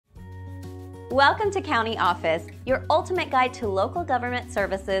Welcome to County Office, your ultimate guide to local government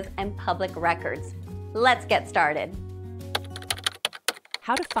services and public records. Let's get started.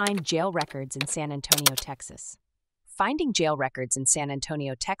 How to find jail records in San Antonio, Texas. Finding jail records in San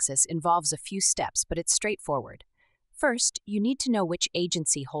Antonio, Texas involves a few steps, but it's straightforward. First, you need to know which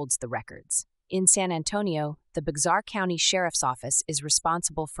agency holds the records. In San Antonio, the Bexar County Sheriff's Office is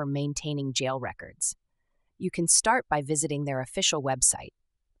responsible for maintaining jail records. You can start by visiting their official website.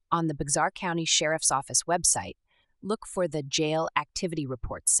 On the Bexar County Sheriff's Office website, look for the Jail Activity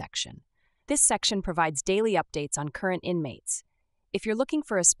Reports section. This section provides daily updates on current inmates. If you're looking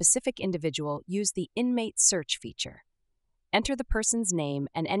for a specific individual, use the Inmate search feature. Enter the person's name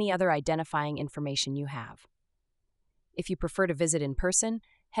and any other identifying information you have. If you prefer to visit in person,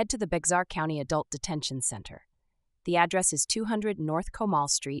 head to the Bexar County Adult Detention Center. The address is 200 North Comal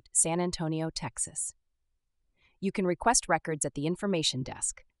Street, San Antonio, Texas. You can request records at the information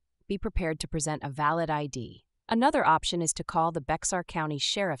desk. Be prepared to present a valid ID. Another option is to call the Bexar County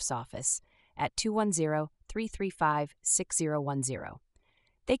Sheriff's Office at 210-335-6010.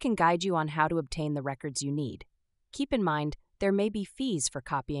 They can guide you on how to obtain the records you need. Keep in mind, there may be fees for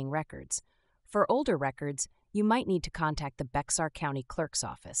copying records. For older records, you might need to contact the Bexar County Clerk's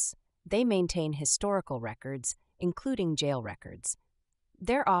Office. They maintain historical records, including jail records.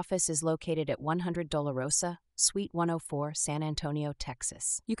 Their office is located at 100 Dolorosa, Suite 104, San Antonio,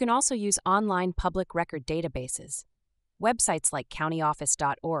 Texas. You can also use online public record databases. Websites like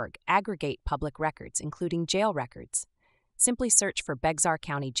countyoffice.org aggregate public records, including jail records. Simply search for Bexar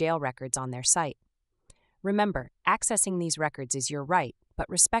County jail records on their site. Remember, accessing these records is your right, but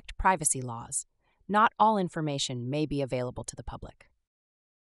respect privacy laws. Not all information may be available to the public.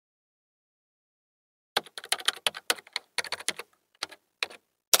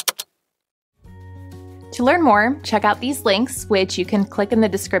 To learn more, check out these links, which you can click in the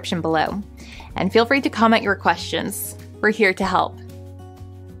description below. And feel free to comment your questions. We're here to help.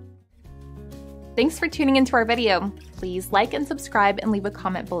 Thanks for tuning into our video. Please like and subscribe and leave a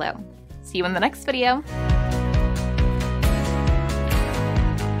comment below. See you in the next video.